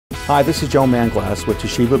Hi, this is Joe Manglass with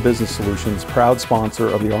Toshiba Business Solutions, proud sponsor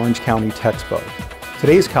of the Orange County Texpo.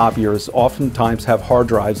 Today's copiers oftentimes have hard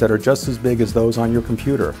drives that are just as big as those on your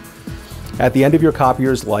computer. At the end of your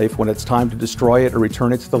copier's life, when it's time to destroy it or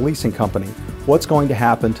return it to the leasing company, what's going to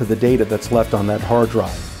happen to the data that's left on that hard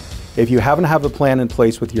drive? If you haven't have a plan in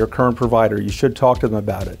place with your current provider, you should talk to them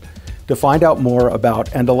about it. To find out more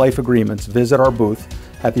about end-of-life agreements, visit our booth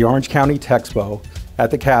at the Orange County Texpo at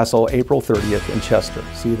the Castle, April 30th in Chester.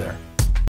 See you there.